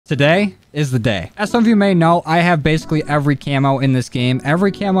Today is the day. As some of you may know, I have basically every camo in this game,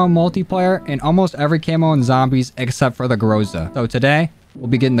 every camo multiplayer, and almost every camo in zombies except for the Groza. So today, we'll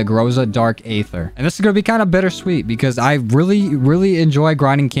be getting the Groza Dark Aether. And this is going to be kind of bittersweet because I really enjoy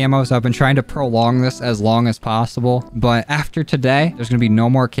grinding camos. I've been trying to prolong this as long as possible. But after today, there's going to be no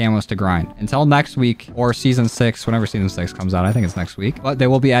more camos to grind until next week or season 6, whenever season 6 comes out. I think it's next week. But they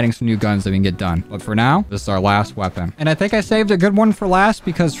will be adding some new guns that we can get done. But for now, this is our last weapon. And I think I saved a good one for last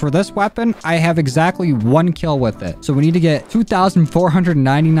because for this weapon, I have exactly 1 kill with it. So we need to get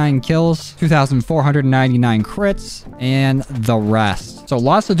 2,499 kills, 2,499 crits, and the rest. So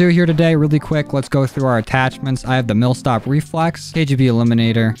lots to do here today. Really quick, let's go through our attachments. I have the Millstop Reflex, KGB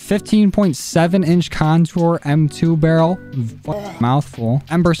Eliminator, 15.7-inch contour M2 barrel, mouthful,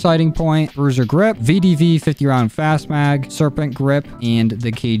 Ember Sighting Point, Bruiser Grip, VDV 50-round Fast Mag, Serpent Grip, and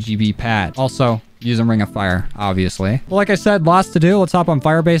the KGB pad. Also, using Ring of Fire, obviously. Well, like I said, lots to do. Let's hop on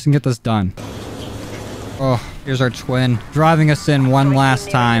Firebase and get this done. Oh, here's our twin, driving us in one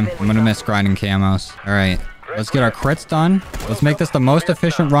last time. I'm gonna miss grinding camos. All right. Let's get our crits done. Let's make this the most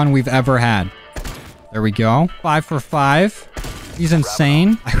efficient run we've ever had. There we go. 5 for 5. He's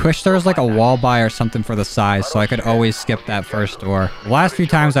insane. I wish there was like a wall buy or something for the size so I could always skip that first door. The last few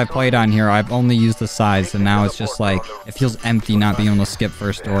times I played on here, I've only used the size, and now it's just like, it feels empty not being able to skip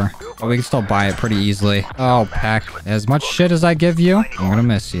first door. But we can still buy it pretty easily. Oh, Peck. As much shit as I give you, I'm gonna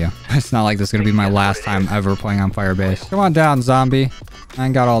miss you. It's not like this is gonna be my last time ever playing on Firebase. Come on down, zombie. I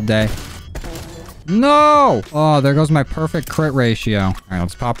ain't got all day. No! Oh, there goes my perfect crit ratio. All right,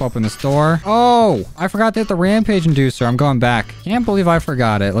 let's pop open this door. Oh, I forgot to hit the rampage inducer. I'm going back. Can't believe I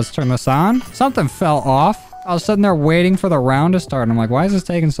forgot it. Let's turn this on. Something fell off. I was sitting there waiting for the round to start. And I'm like, why is this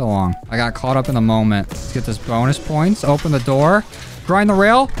taking so long? I got caught up in the moment. Let's get this bonus points. Open the door. Grind the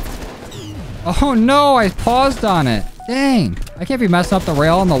rail. Oh, no, I paused on it. Dang. I can't be messing up the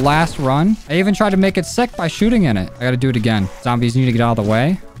rail on the last run. I even tried to make it sick by shooting in it. I got to do it again. Zombies need to get out of the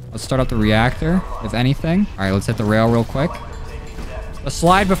way. Let's start up the reactor, if anything. All right, let's hit the rail real quick. The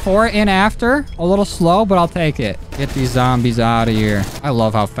slide before and after. A little slow, but I'll take it. Get these zombies out of here. I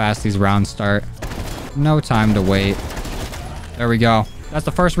love how fast these rounds start. No time to wait. There we go. That's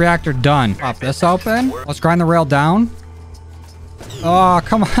the first reactor done. Pop this open. Let's grind the rail down. Oh,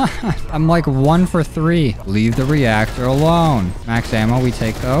 come on. I'm like 1 for 3. Leave the reactor alone. Max ammo, we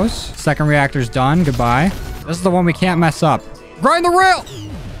take those. Second reactor's done. Goodbye. This is the one we can't mess up. Grind the rail!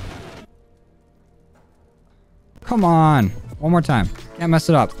 Come on. One more time. Can't mess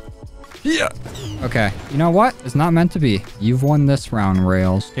it up. Yeah. Okay. You know what? It's not meant to be. You've won this round,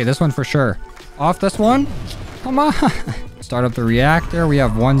 Rails. Okay, this one for sure. Off this one. Come on. Start up the reactor. We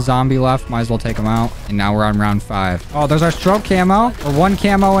have 1 zombie left. Might as well take him out. And now we're on round 5. Oh, there's our stroke camo. We're 1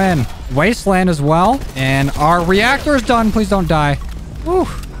 camo in. Wasteland as well. And our reactor is done. Please don't die. Whew.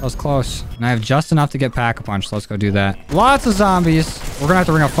 That was close. And I have just enough to get Pack-a-Punch. So let's go do that. Lots of zombies. We're gonna have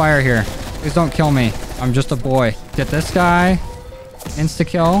to Ring of Fire here. Please don't kill me. I'm just a boy. Get this guy.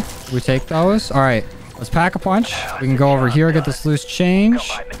 Insta-kill. We take those. All right. Let's Pack-a-Punch. We can go over here, get this loose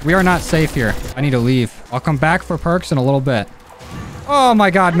change. We are not safe here. I need to leave. I'll come back for perks in a little bit. Oh my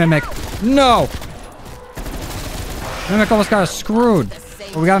god, Mimic. No! Mimic almost got us screwed.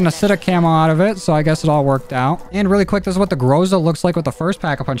 But we got an acidic camo out of it, so I guess it all worked out. And really quick, this is what the Groza looks like with the first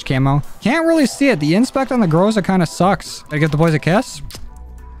Pack-a-Punch camo. Can't really see it. The inspect on the Groza kind of sucks. Gotta give the boys a kiss.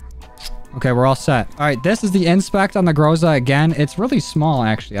 Okay, we're all set. All right, this is the inspect on the Groza again. It's really small,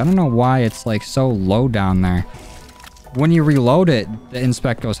 actually. I don't know why it's like so low down there. When you reload it, the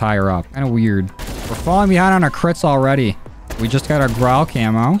inspect goes higher up. Kind of weird. We're falling behind on our crits already. We just got our Growl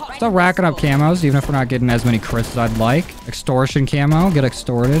camo. Still racking up camos, even if we're not getting as many crits as I'd like. Extortion camo, get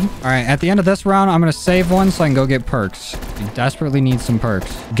extorted. All right, at the end of this round, I'm going to save one so I can go get perks. We desperately need some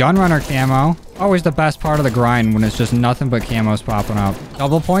perks. Gunrunner camo. Always the best part of the grind when it's just nothing but camos popping up.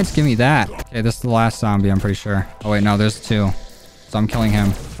 Double points, give me that. Okay, this is the last zombie, I'm pretty sure. Oh wait, no, there's 2. So I'm killing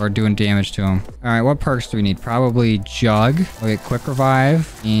him or doing damage to him. All right, what perks do we need? Probably Jug. We'll get Quick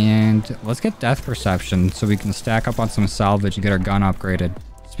Revive. And let's get Death Perception so we can stack up on some salvage and get our gun upgraded.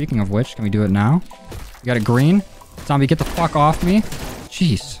 Speaking of which, can we do it now? We got a green. Zombie, get the fuck off me.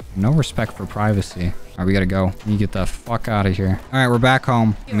 Jeez, no respect for privacy. All right, we gotta go. We get the fuck out of here. All right, we're back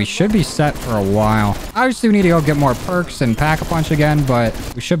home. And we should be set for a while. Obviously, we need to go get more perks and Pack-a-Punch again, but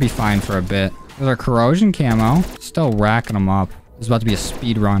we should be fine for a bit. There's our corrosion camo. Still racking them up. This is about to be a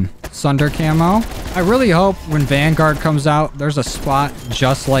speed run. Sunder camo. I really hope when Vanguard comes out, there's a spot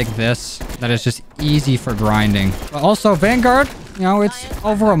just like this that is just easy for grinding. But also, Vanguard, you know, it's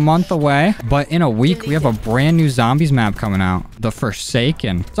over a month away. But in a week, we have a brand new zombies map coming out. The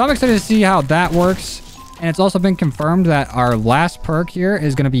Forsaken. So I'm excited to see how that works. And it's also been confirmed that our last perk here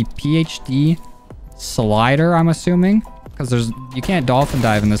is going to be PhD Slider, I'm assuming. Because you can't dolphin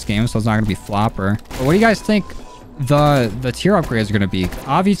dive in this game, so it's not going to be flopper. But what do you guys think the tier upgrades are going to be?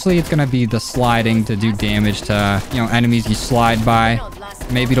 Obviously, it's going to be the sliding to do damage to, you know, enemies you slide by.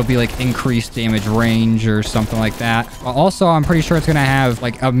 Maybe it'll be like increased damage range or something like that. But also, I'm pretty sure it's going to have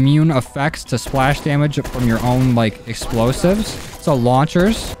like immune effects to splash damage from your own like explosives. So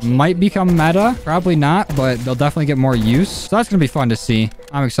launchers might become meta. Probably not, but they'll definitely get more use. So that's going to be fun to see.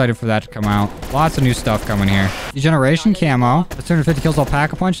 I'm excited for that to come out. Lots of new stuff coming here. Degeneration camo. That's 250 kills all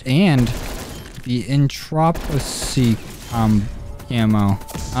pack-a-punch. And the Entropy camo.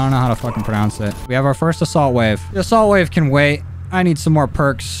 I don't know how to fucking pronounce it. We have our first assault wave. The assault wave can wait. I need some more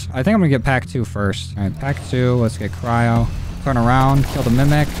perks. I think I'm gonna get pack 2 first. All right, pack 2. Let's get cryo. Turn around. Kill the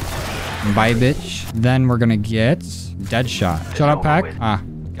mimic. Bye, bitch. Then we're gonna get Deadshot. Shut up, pack. Ah,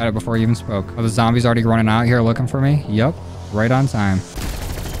 got it before you even spoke. Are the zombies already running out here looking for me? Yup. Right on time.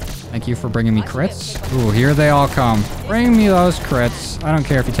 Thank you for bringing me crits. Ooh, here they all come. Bring me those crits. I don't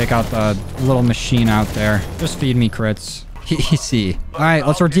care if you take out the little machine out there. Just feed me crits. Easy. All right,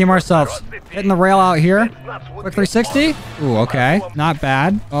 let's redeem ourselves. Hitting the rail out here. Quick 360. Ooh, okay. Not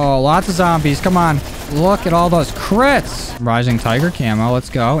bad. Oh, lots of zombies. Come on. Look at all those crits. Rising Tiger camo. Let's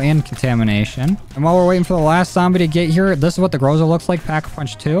go. And contamination. And while we're waiting for the last zombie to get here, this is what the Groza looks like.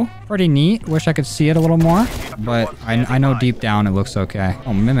 Pack-a-punch 2. Pretty neat. Wish I could see it a little more. But I know deep down it looks okay.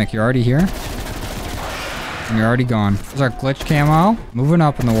 Oh, Mimic, you're already here? And you're already gone. There's our glitch camo. Moving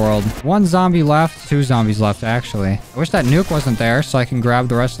up in the world. 1 zombie left. 2 zombies left, actually. I wish that nuke wasn't there so I can grab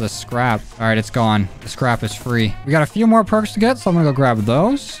the rest of the scrap. All right, it's gone. The scrap is free. We got a few more perks to get, so I'm gonna go grab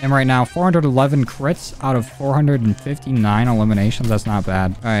those. And right now, 411 crits out of 459 eliminations. That's not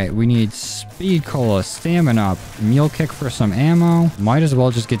bad. All right, we need speed cola, stamina up, mule kick for some ammo. Might as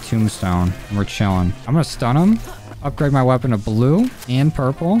well just get tombstone. And we're chilling. I'm gonna stun him. Upgrade my weapon to blue and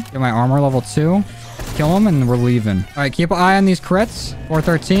purple. Get my armor level 2. Kill him and we're leaving. All right, keep an eye on these crits.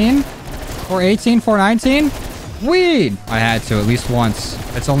 413, 418, 419. Weed! I had to at least once.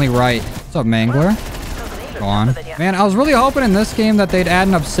 It's only right. What's up, Mangler? Go on. Man, I was really hoping in this game that they'd add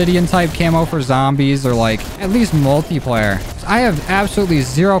an obsidian type camo for zombies or like at least multiplayer. I have absolutely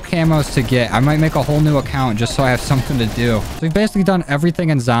 0 camos to get. I might make a whole new account just so I have something to do. So we've basically done everything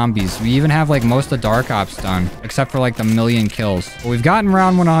in zombies. We even have like most of Dark Ops done, except for like the 1,000,000 kills. But we've gotten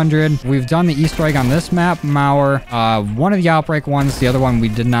round 100. We've done the Easter egg on this map, Mauer. One of the Outbreak ones, the other one we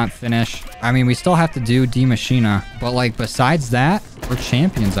did not finish. I mean, we still have to do D Machina, but like besides that, we're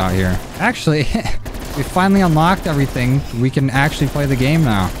champions out here. Actually, we finally unlocked everything. We can actually play the game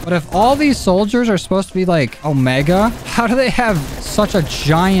now. But if all these soldiers are supposed to be like Omega, how do they have such a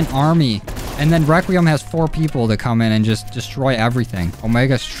giant army? And then Requiem has 4 people to come in and just destroy everything.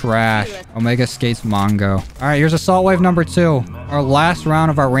 Omega's trash. Omega skates Mongo. All right, here's assault wave number 2. Our last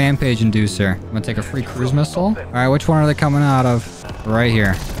round of our rampage inducer. I'm gonna take a free cruise missile. All right, which one are they coming out of? Right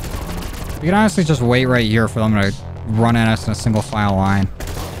here. We can honestly just wait right here for them to run at us in a single file line.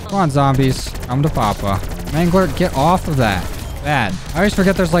 Come on, zombies. Come to Papa. Mangler, get off of that. Bad. I always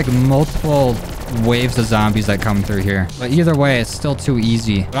forget there's like multiple waves of zombies that come through here. But either way, it's still too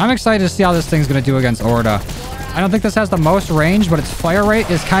easy. But I'm excited to see how this thing's going to do against ORDA. I don't think this has the most range, but its fire rate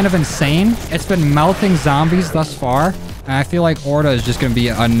is kind of insane. It's been melting zombies thus far. And I feel like ORDA is just going to be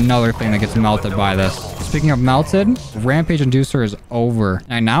another thing that gets melted by this. Speaking of melted, Rampage Inducer is over.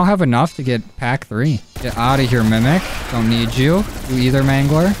 And I now have enough to get pack 3. Get out of here, Mimic. Don't need you. You either,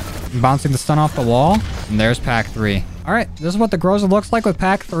 Mangler. I'm bouncing the stun off the wall. And there's pack 3. All right, this is what the Groza looks like with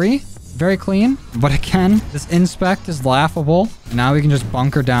pack 3. Very clean. But again, this inspect is laughable. And now we can just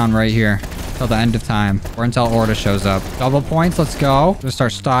bunker down right here till the end of time. Or until ORDA shows up. Double points, let's go. Just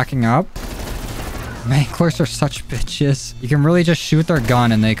start stocking up. Manglers are such bitches. You can really just shoot their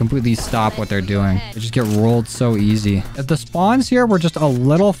gun and they completely stop what they're doing. They just get rolled so easy. If the spawns here were just a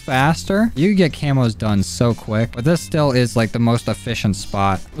little faster, you could get camos done so quick. But this still is like the most efficient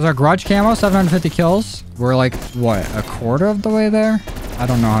spot. Was our grudge camo 750 kills? We're like, what, a quarter of the way there? I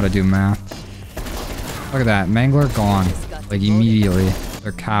don't know how to do math. Look at that. Mangler gone. Like immediately.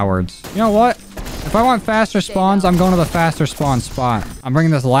 They're cowards. You know what? If I want faster spawns, I'm going to the faster spawn spot. I'm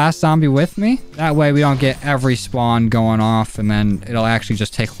bringing this last zombie with me. That way we don't get every spawn going off and then it'll actually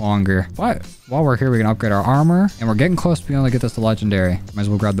just take longer. But while we're here, we can upgrade our armor and we're getting close to being able to get this to legendary. Might as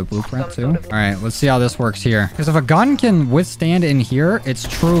well grab the blueprint too. All right, let's see how this works here. Because if a gun can withstand in here, it's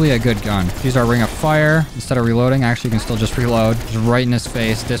truly a good gun. Use our ring of fire. Instead of reloading, actually you can still just reload. Just right in his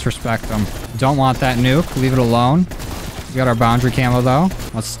face, disrespect him. Don't want that nuke, leave it alone. We got our boundary camo though.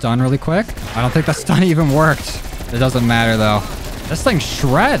 Let's stun really quick. I don't think that stun even worked. It doesn't matter though. This thing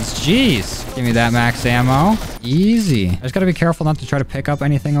shreds. Jeez. Give me that max ammo. Easy. I just gotta be careful not to try to pick up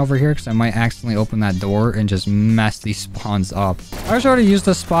anything over here because I might accidentally open that door and just mess these spawns up. I was trying to use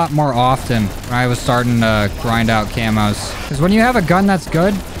this spot more often when I was starting to grind out camos. Because when you have a gun that's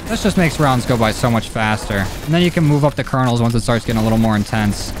good, this just makes rounds go by so much faster. And then you can move up the kernels once it starts getting a little more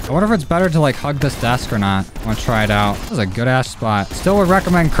intense. I wonder if it's better to like hug this desk or not. I want to try it out. This is a good ass spot. Still would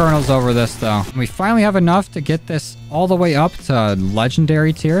recommend kernels over this though. And we finally have enough to get this all the way up to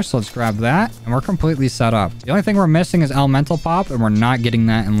legendary tier. So let's grab that. And we're completely set up. The only thing we're missing is elemental pop. And we're not getting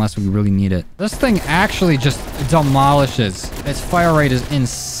that unless we really need it. This thing actually just demolishes. Its fire rate is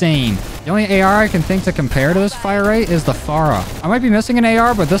insane. The only AR I can think to compare to this fire rate is the Farah. I might be missing an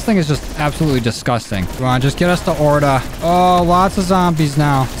AR, but this thing is just absolutely disgusting. Come on, just get us to ORDA. Oh, lots of zombies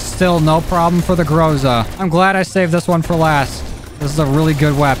now. Still no problem for the Groza. I'm glad I saved this one for last. This is a really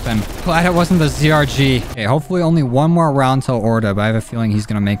good weapon. Glad it wasn't the ZRG. Okay, hopefully only one more round till ORDA, but I have a feeling he's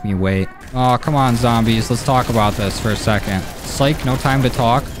gonna make me wait. Oh, come on, zombies. Let's talk about this for a second. Psych, no time to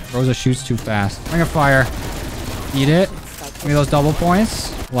talk. Groza shoots too fast. Ring of fire. Eat it. Give me those double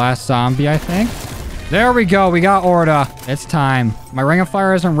points. Last zombie, I think. There we go. We got ORDA. It's time. My ring of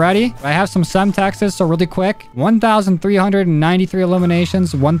fire isn't ready, but I have some semtexes, so really quick. 1,393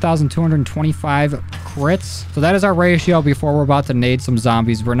 eliminations, 1,225 crits. So that is our ratio before we're about to nade some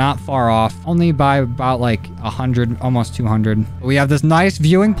zombies. We're not far off. Only by about like 100, almost 200. We have this nice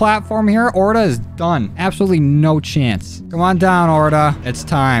viewing platform here. ORDA is done. Absolutely no chance. Come on down, ORDA. It's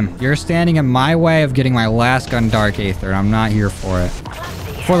time. You're standing in my way of getting my last gun, Dark Aether, and I'm not here for it.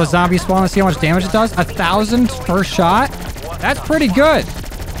 Before the zombie spawn, let's see how much damage it does. 1,000 per shot. That's pretty good.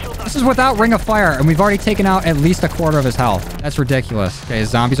 This is without Ring of Fire, and we've already taken out at least a quarter of his health. That's ridiculous. Okay,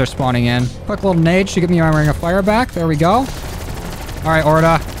 zombies are spawning in. Quick little nade should give me my Ring of Fire back. There we go. All right,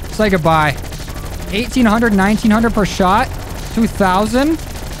 ORDA. Say goodbye. 1,800, 1,900 per shot. 2,000.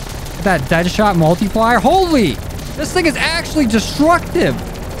 That dead shot multiplier. Holy! This thing is actually destructive.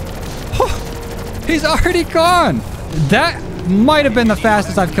 He's already gone. That might have been the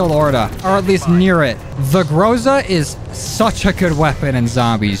fastest I've killed ORDA, or at least near it. The Groza is such a good weapon in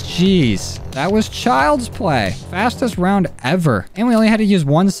zombies. Jeez, that was child's play. Fastest round ever. And we only had to use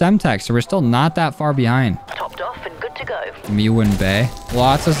one semtex, so we're still not that far behind. Topped off and good to go. Mew and Bay.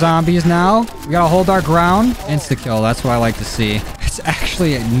 Lots of zombies now. We gotta hold our ground. Insta-kill, that's what I like to see. It's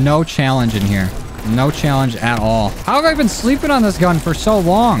actually no challenge in here. No challenge at all. How have I been sleeping on this gun for so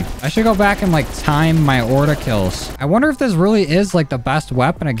long? I should go back and like time my ORDA kills. I wonder if this really is like the best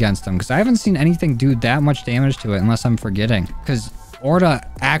weapon against him, because I haven't seen anything do that much damage to it unless I'm forgetting. Because ORDA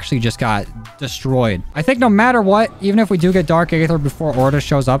actually just got destroyed. I think no matter what, even if we do get Dark Aether before ORDA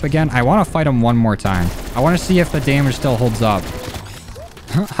shows up again, I want to fight him one more time. I want to see if the damage still holds up.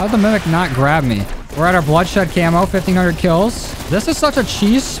 How'd the Mimic not grab me? We're at our Bloodshed camo, 1,500 kills. This is such a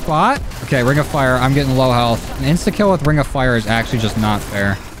cheese spot. Okay, Ring of Fire. I'm getting low health. An insta-kill with Ring of Fire is actually just not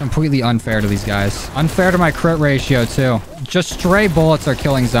fair. Completely unfair to these guys. Unfair to my crit ratio, too. Just stray bullets are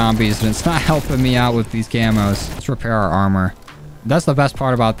killing zombies, and it's not helping me out with these camos. Let's repair our armor. That's the best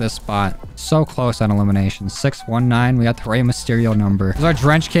part about this spot. So close on elimination. 619. We got the Rey Mysterio number. This is our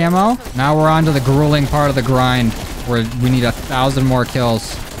Drench camo. Now we're on to the grueling part of the grind, where we need 1,000 more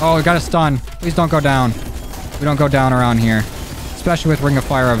kills. Oh, we got a stun. Please don't go down. We don't go down around here. Especially with Ring of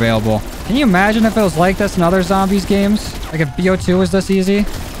Fire available. Can you imagine if it was like this in other zombies games? Like if BO2 was this easy?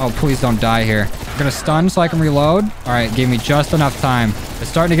 Oh, please don't die here. I'm gonna stun so I can reload. All right, gave me just enough time. It's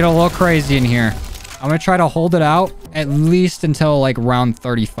starting to get a little crazy in here. I'm gonna try to hold it out at least until like round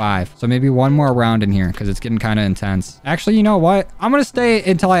 35. So maybe one more round in here because it's getting kind of intense. Actually, you know what? I'm gonna stay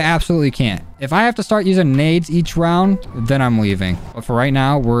until I absolutely can't. If I have to start using nades each round, then I'm leaving. But for right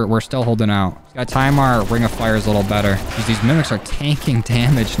now, we're still holding out. Gotta time our Ring of Fires a little better because these Mimics are tanking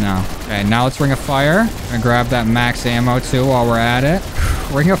damage now. Okay, now let's Ring of Fire. I'm gonna grab that max ammo too while we're at it.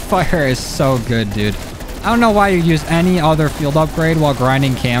 Ring of Fire is so good, dude. I don't know why you use any other field upgrade while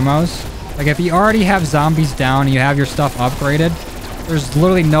grinding camos. Like, if you already have zombies down and you have your stuff upgraded, there's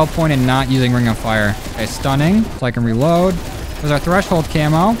literally no point in not using Ring of Fire. Okay, stunning, so I can reload. There's our Threshold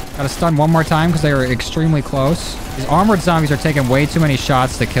camo. Gotta stun one more time because they were extremely close. These armored zombies are taking way too many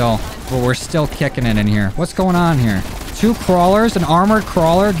shots to kill, but we're still kicking it in here. What's going on here? 2 crawlers, an armored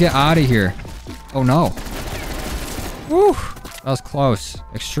crawler. Get out of here. Oh, no. Woo! That was close.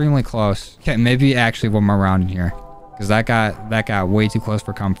 Extremely close. Okay, maybe actually one more round in here. Because that got way too close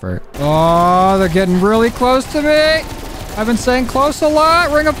for comfort. Oh, they're getting really close to me. I've been saying close a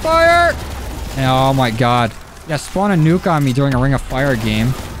lot. Ring of Fire. And oh my god. Yeah, spawn a nuke on me during a Ring of Fire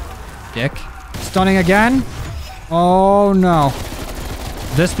game. Dick. Stunning again. Oh no.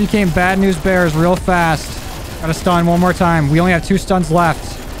 This became Bad News Bears real fast. Gotta stun one more time. We only have 2 stuns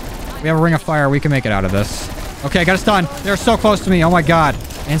left. We have a ring of fire. We can make it out of this. Okay, got a stun. They're so close to me. Oh my god.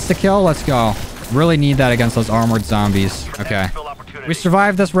 Insta-kill. Let's go. Really need that against those armored zombies. Okay. We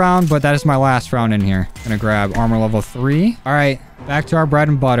survived this round, but that is my last round in here. Gonna grab armor level 3. All right. Back to our bread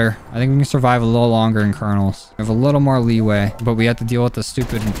and butter. I think we can survive a little longer in kernels. We have a little more leeway, but we have to deal with the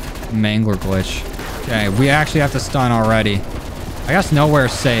stupid mangler glitch. Okay, we actually have to stun already. I guess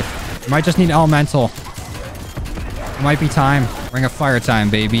nowhere's safe. Might just need elemental. It might be time. Ring of fire time,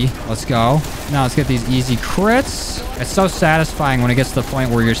 baby. Let's go. Now let's get these easy crits. It's so satisfying when it gets to the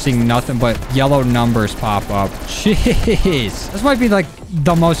point where you're seeing nothing but yellow numbers pop up. Jeez. This might be like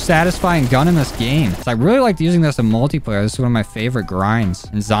the most satisfying gun in this game. So I really liked using this in multiplayer. This is one of my favorite grinds.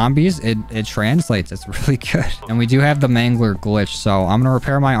 In zombies, it translates. It's really good. And we do have the mangler glitch. So I'm going to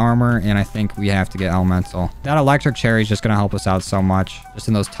repair my armor and I think we have to get elemental. That electric cherry is just going to help us out so much. Just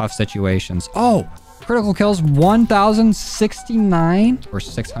in those tough situations. Oh! Critical kills 1,069 or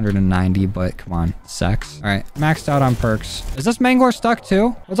 690, but come on, sex. All right, maxed out on perks. Is this mangler stuck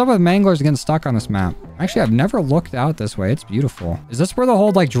too? What's up with manglers getting stuck on this map? Actually, I've never looked out this way. It's beautiful. Is this where the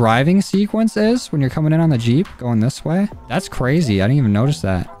whole like driving sequence is when you're coming in on the Jeep going this way? That's crazy. I didn't even notice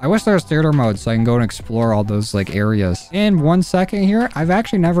that. I wish there was theater mode so I can go and explore all those like areas. In 1 second here, I've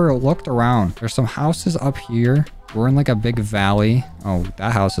actually never looked around. There's some houses up here. We're in like a big valley. Oh,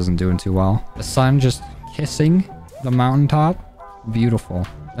 that house isn't doing too well. The sun just kissing the mountaintop. Beautiful.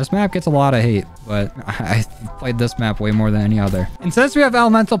 This map gets a lot of hate, but I played this map way more than any other. And since we have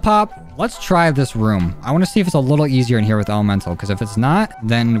elemental pop, let's try this room. I want to see if it's a little easier in here with elemental, because if it's not,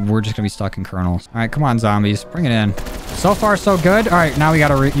 then we're just gonna be stuck in kernels. All right, come on, zombies, bring it in. So far, so good. All right, now we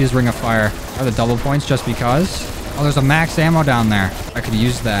gotta use Ring of Fire. Are the double points just because? Oh, there's a max ammo down there. I could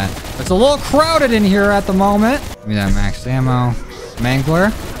use that. It's a little crowded in here at the moment. Give me that max ammo.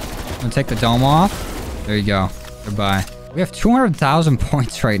 Mangler. I'm gonna take the dome off. There you go. Goodbye. We have 200,000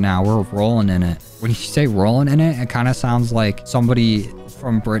 points right now. We're rolling in it. When you say rolling in it, it kind of sounds like somebody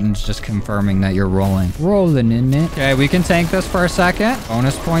from Britain's just confirming that you're rolling. Rolling in it. Okay, we can tank this for a second.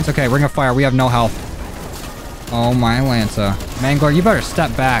 Bonus points. Okay, Ring of Fire. We have no health. Oh, my Lanza. Mangler, you better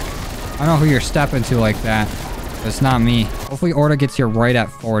step back. I don't know who you're stepping to like that. It's not me. Hopefully Orda gets here right at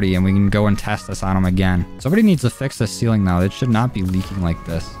 40 and we can go and test this on him again. Somebody needs to fix this ceiling now. It should not be leaking like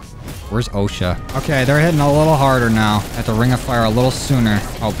this. Where's OSHA? Okay, they're hitting a little harder now. I have to Ring of Fire a little sooner.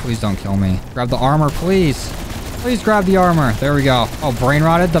 Oh, please don't kill me. Grab the armor, please. Please grab the armor. There we go. Oh, brain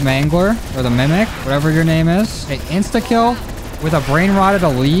rotted the Mangler or the Mimic, whatever your name is. Hey, insta-kill with a brain rotted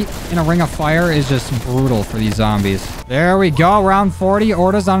elite in a Ring of Fire is just brutal for these zombies. There we go. Round 40.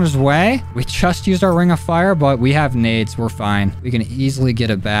 Orda's on his way. We just used our Ring of Fire, but we have nades. We're fine. We can easily get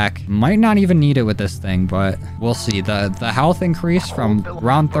it back. Might not even need it with this thing, but we'll see. The health increase from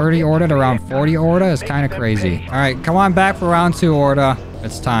round 30 Orda to round 40 Orda is kind of crazy. All right, come on back for round 2 Orda.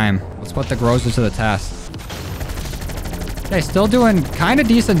 It's time. Let's put the Groza to the test. Okay, still doing kind of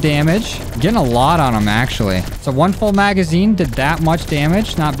decent damage. Getting a lot on him, actually. So 1 full magazine did that much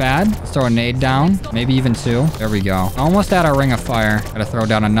damage. Not bad. Let's throw a nade down. Maybe even 2. There we go. Almost at our Ring of Fire. Gotta throw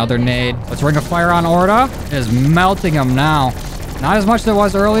down another nade. Let's Ring of Fire on Orda. It is melting him now. Not as much as it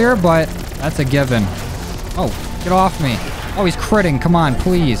was earlier, but that's a given. Oh, get off me. Oh, he's critting. Come on,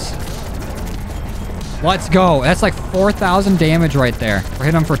 please. Let's go. That's like 4,000 damage right there. We're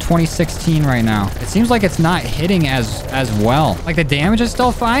hitting him for 2016 right now. It seems like it's not hitting as well. Like the damage is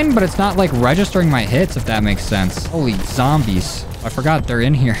still fine, but it's not like registering my hits, if that makes sense. Holy zombies. I forgot they're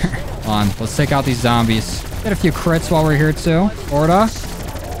in here. Hold on. Let's take out these zombies. Get a few crits while we're here too. Orda,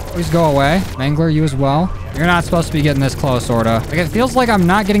 please go away. Mangler, you as well. You're not supposed to be getting this close, Orda. Like it feels like I'm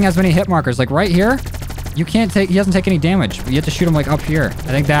not getting as many hit markers. Like right here. You can't take, he doesn't take any damage, but you have to shoot him like up here.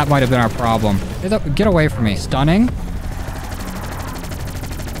 I think that might have been our problem. Get away from me. Stunning.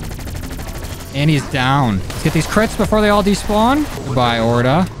 And he's down. Let's get these crits before they all despawn. Goodbye,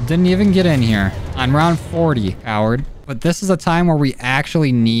 Orda. Didn't even get in here. On round 40, coward. But this is a time where we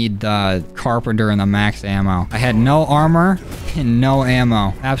actually need the Carpenter and the max ammo. I had no armor and no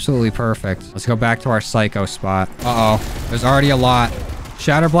ammo. Absolutely perfect. Let's go back to our Psycho spot. Uh-oh. There's already a lot.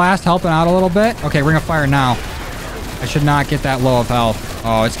 Shatter Blast helping out a little bit. Okay, Ring of Fire now. I should not get that low of health.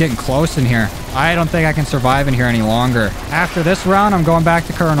 Oh, it's getting close in here. I don't think I can survive in here any longer. After this round, I'm going back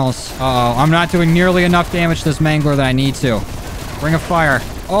to Kernels. Uh-oh, I'm not doing nearly enough damage to this Mangler that I need to. Ring of Fire.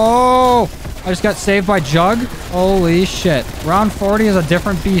 Oh! I just got saved by Jug. Holy shit. Round 40 is a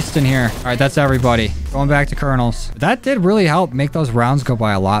different beast in here. All right, that's everybody. Going back to Kernels. That did really help make those rounds go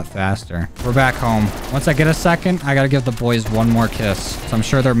by a lot faster. We're back home. Once I get a second, I gotta give the boys one more kiss. So I'm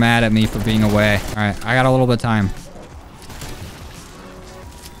sure they're mad at me for being away. All right, I got a little bit of time.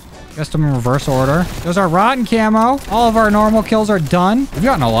 Guess them in reverse order. There's our rotten camo. All of our normal kills are done. We've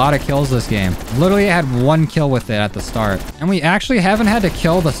gotten a lot of kills this game. Literally had one kill with it at the start. And we actually haven't had to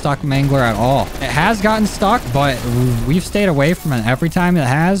kill the stuck mangler at all. It has gotten stuck, but we've stayed away from it. Every time it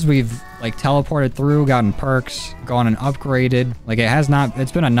has, we've like teleported through, gotten perks, gone and upgraded. Like it has not,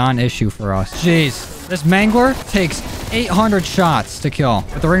 it's been a non-issue for us. Jeez. This mangler takes 800 shots to kill.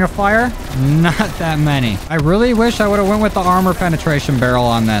 With the ring of fire, not that many. I really wish I would have went with the armor penetration barrel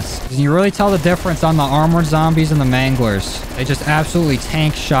on this. Because you really tell the difference on the armored zombies and the manglers. They just absolutely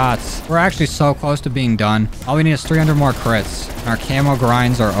tank shots. We're actually so close to being done. All we need is 300 more crits. And our camo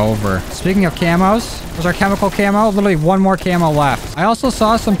grinds are over. Speaking of camos, there's our chemical camo. Literally one more camo left. I also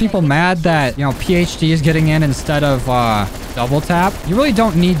saw some people mad that, you know, PhD is getting in instead of double tap. You really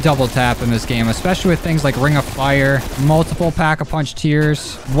don't need double tap in this game, especially with things like Ring of Fire, multiple pack-a-punch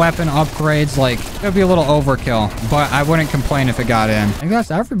tiers, weapon upgrades. Like, it would be a little overkill, but I wouldn't complain if it got in. I think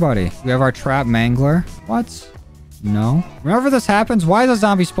that's everybody. We have our trap mangler. What? No. Whenever this happens, why is a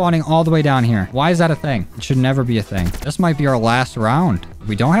zombie spawning all the way down here? Why is that a thing? It should never be a thing. This might be our last round.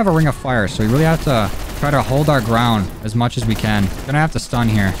 We don't have a Ring of Fire, so we really have to try to hold our ground as much as we can. Gonna have to stun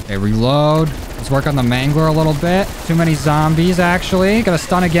here. Okay, reload. Let's work on the mangler a little bit. Too many zombies, actually. Gotta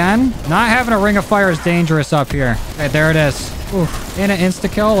stun again. Not having a Ring of Fire is dangerous up here. Okay, there it is. Oof. And an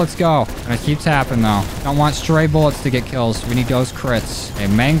insta-kill. Let's go. Gonna keep tapping, though. Don't want stray bullets to get kills. We need those crits. Okay,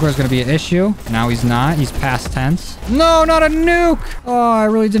 mangler's gonna be an issue. Now he's not. He's past tense. No, not a nuke! Oh, I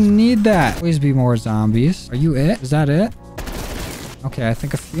really didn't need that. Please be more zombies. Are you it? Is that it? Okay, I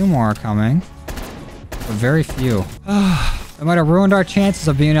think a few more are coming. But very few. It might have ruined our chances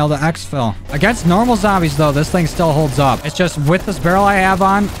of being able to exfil. Against normal zombies, though, this thing still holds up. It's just with this barrel I have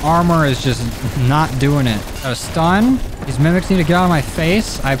on, armor is just not doing it. Got a stun. These mimics need to get out of my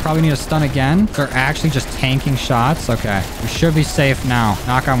face. I probably need a stun again. They're actually just tanking shots. Okay, we should be safe now.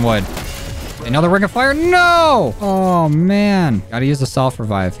 Knock on wood. Another Ring of Fire. No! Oh, man. Gotta use the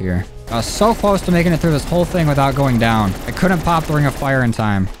self-revive here. I was so close to making it through this whole thing without going down. I couldn't pop the Ring of Fire in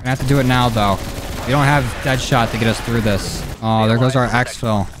time. I'm gonna have to do it now, though. We don't have Deadshot to get us through this. Oh, there goes our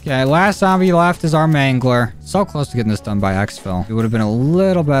exfil. Okay, last zombie left is our mangler. So close to getting this done by exfil. It would have been a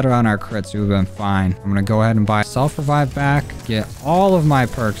little better on our crits. We would have been fine. I'm gonna go ahead and buy self-revive back, get all of my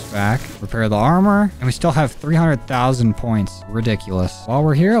perks back, repair the armor, and we still have 300,000 points. Ridiculous. While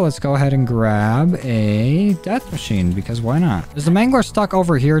we're here, let's go ahead and grab a death machine, because why not? Is the mangler stuck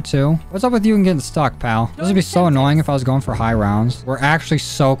over here too? What's up with you and getting stuck, pal? This would be so annoying if I was going for high rounds. We're actually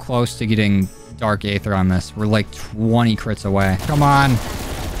so close to getting Dark Aether on this. We're like 20 crits away. Come on.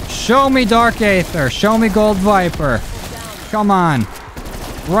 Show me Dark Aether. Show me Gold Viper. Come on.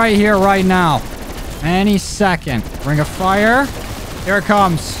 Right here, right now. Any second. Ring of Fire. Here it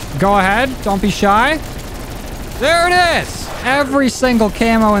comes. Go ahead. Don't be shy. There it is. Every single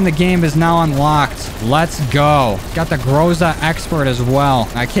camo in the game is now unlocked. Let's go. Got the Groza Expert as well.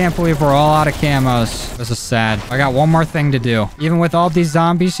 I can't believe we're all out of camos. This is sad. I got one more thing to do. Even with all these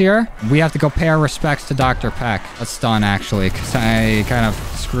zombies here, we have to go pay our respects to Dr. Peck. Let's stun, actually, because I kind of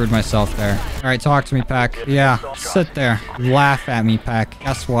screwed myself there. All right, talk to me, Peck. Yeah, sit there. Laugh at me, Peck.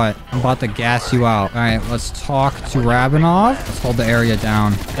 Guess what? I'm about to gas you out. All right, let's talk to Rabinov. Let's hold the area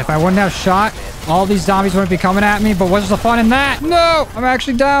down. If I wouldn't have shot, all these zombies wouldn't be coming at me, but what's the fun in that? No! I'm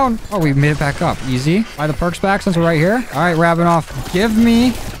actually down. Oh, we made it back up. Easy. Buy the perks back since we're right here. All right, Rabinov, give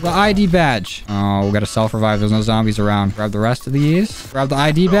me the ID badge. Oh, we got to self-revive. There's no zombies around. Grab the rest of these. Grab the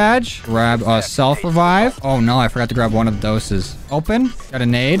ID badge. Grab a self-revive. Oh, no, I forgot to grab one of the doses. Open. Got a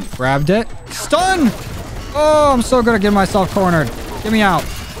nade. Grabbed it. Stun! Oh, I'm so good at getting myself cornered. Get me out.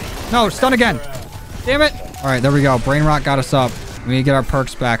 No, stun again. Damn it. All right, there we go. Brain rot got us up. We need to get our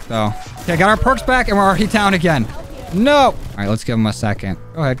perks back, though. Okay, got our perks back, and we're already down again. No! All right, let's give him a second.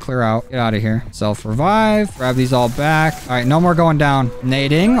 Go ahead, clear out. Get out of here. Self-revive. Grab these all back. All right, no more going down.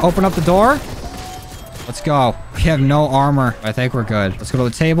 Nading. Open up the door. Let's go. We have no armor. I think we're good. Let's go to the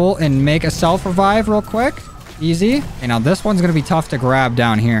table and make a self-revive real quick. Easy. Okay, now this one's going to be tough to grab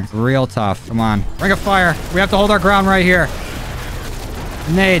down here. Real tough. Come on. Ring of Fire. We have to hold our ground right here.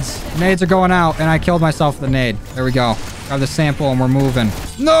 Nades. Nades are going out, and I killed myself with a nade. There we go. Grab the sample, and we're moving.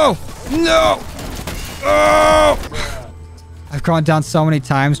 No! No! Oh! I've gone down so many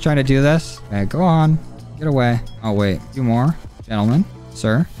times trying to do this. Okay, go on. Get away. Oh, wait. A few more. Gentlemen.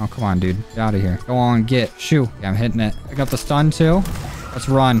 Sir. Oh, come on, dude. Get out of here. Go on, get. Shoo. Yeah, I'm hitting it. Pick up the stun, too. Let's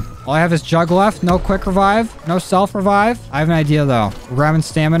run. All I have is Jug left. No quick revive. No self-revive. I have an idea, though. We're grabbing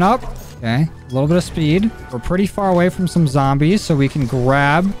stamina up. Okay. A little bit of speed. We're pretty far away from some zombies, so we can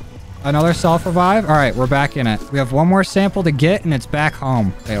grab another self-revive. All right, we're back in it. We have one more sample to get, and it's back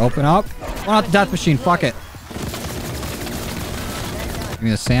home. Okay, open up. One out the death machine. Fuck it. Give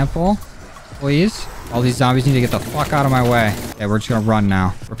me the sample, please. All these zombies need to get the fuck out of my way. Okay, we're just gonna run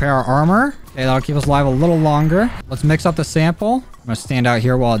now. Repair our armor. Okay, that'll keep us alive a little longer. Let's mix up the sample. I'm gonna stand out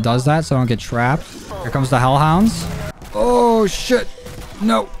here while it does that so I don't get trapped. Here comes the hellhounds. Oh, shit.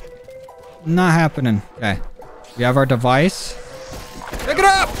 No. Not happening. Okay. We have our device. Pick it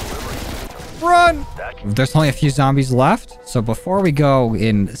up! Run! There's only a few zombies left. So before we go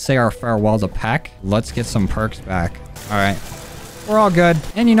and say our farewell to Peck, let's get some perks back. All right. We're all good.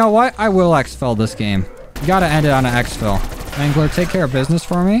 And you know what? I will exfil this game. You gotta end it on an exfil. Angler, take care of business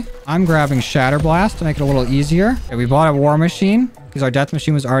for me. I'm grabbing Shatter Blast to make it a little easier. Okay, we bought a War Machine because our Death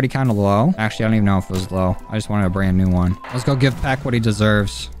Machine was already kind of low. Actually, I don't even know if it was low. I just wanted a brand new one. Let's go give Peck what he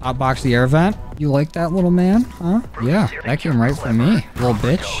deserves. Outbox the air vent. You like that, little man? Huh? Yeah, that came right from me. Little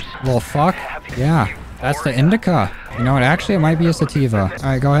bitch. Little fuck. Yeah, that's the indica. You know what? Actually, it might be a sativa. All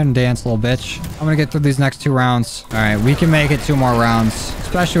right, go ahead and dance, little bitch. I'm gonna get through these next 2 rounds. All right, we can make it 2 more rounds,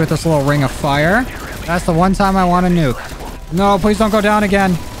 especially with this little ring of fire. That's the one time I want to nuke. No, please don't go down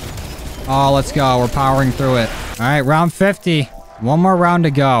again. Oh, let's go. We're powering through it. All right, round 50. 1 more round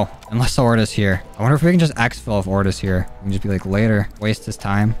to go. Unless ORDA's here. I wonder if we can just exfil if ORDA's here. We can just be like, later. Waste his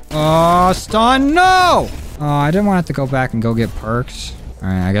time. Oh, stun. No! Oh, I didn't want to have to go back and go get perks. All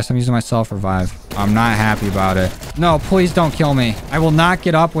right, I guess I'm using my self-revive. I'm not happy about it. No, please don't kill me. I will not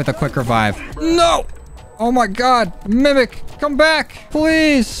get up with a quick revive. No! Oh my god. Mimic, come back.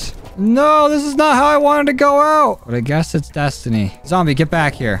 Please. No, this is not how I wanted to go out. But I guess it's destiny. Zombie, get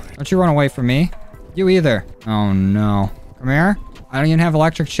back here. Don't you run away from me. You either. Oh, no. Come here. I don't even have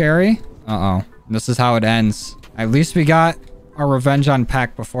electric cherry. Uh-oh. This is how it ends. At least we got our revenge on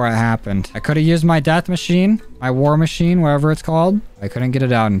Peck before it happened. I could have used my death machine, my war machine, whatever it's called. I couldn't get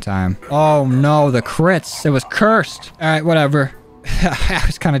it out in time. Oh, no. The crits. It was cursed. All right, whatever. I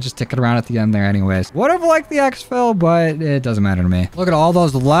was kind of just sticking around at the end there anyways. Would have liked the exfil, but it doesn't matter to me. Look at all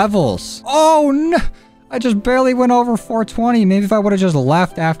those levels. Oh, no. I just barely went over 420. Maybe if I would have just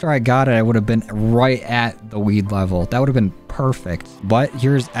left after I got it, I would have been right at the weed level. That would have been perfect. But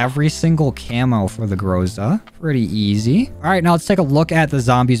here's every single camo for the Groza. Pretty easy. All right, now let's take a look at the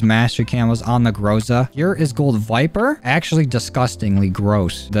zombies mastery camos on the Groza. Here is Gold Viper. Actually disgustingly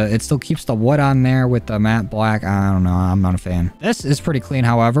gross. It still keeps the wood on there with the matte black. I don't know. I'm not a fan. This is pretty clean,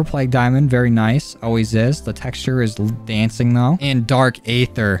 however. Plague Diamond, very nice. Always is. The texture is dancing though. And Dark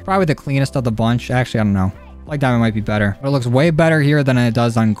Aether. Probably the cleanest of the bunch. Actually, I don't know. Like diamond might be better, but it looks way better here than it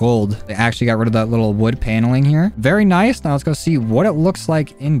does on gold. They actually got rid of that little wood paneling here. Very nice. Now let's go see what it looks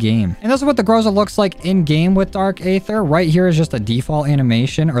like in game. And this is what the Groza looks like in game with Dark Aether. Right here is just a default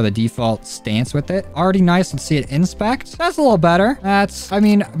animation or the default stance with it. Already nice. Let's see it inspect. That's a little better. That's, I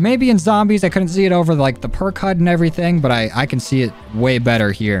mean, maybe in zombies I couldn't see it over like the perk HUD and everything, but I can see it way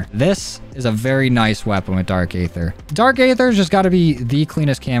better here. This is a very nice weapon with Dark Aether. Dark Aether's just got to be the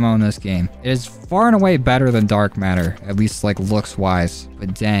cleanest camo in this game. It is far and away better than Dark Matter, at least like looks wise.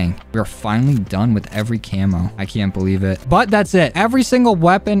 But dang, we're finally done with every camo. I can't believe it. But that's it. Every single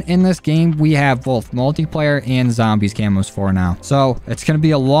weapon in this game, we have both multiplayer and zombies camos for now. So it's going to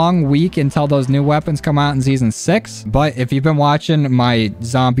be a long week until those new weapons come out in season 6. But if you've been watching my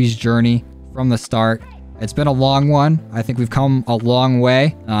zombies journey from the start, it's been a long one. I think we've come a long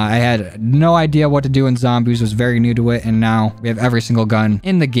way. I had no idea what to do in zombies, was very new to it, and now we have every single gun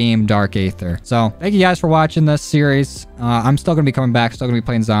in the game, Dark Aether. So thank you guys for watching this series. I'm still going to be coming back, still going to be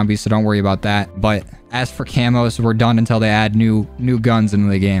playing zombies, so don't worry about that. But as for camos, we're done until they add new guns into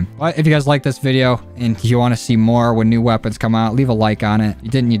the game. But if you guys like this video and you want to see more when new weapons come out, leave a like on it.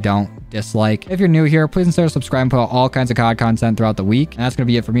 You didn't, you don't. Dislike. If you're new here, please consider subscribing, put out all kinds of COD content throughout the week. And that's going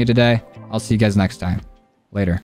to be it for me today. I'll see you guys next time. Later.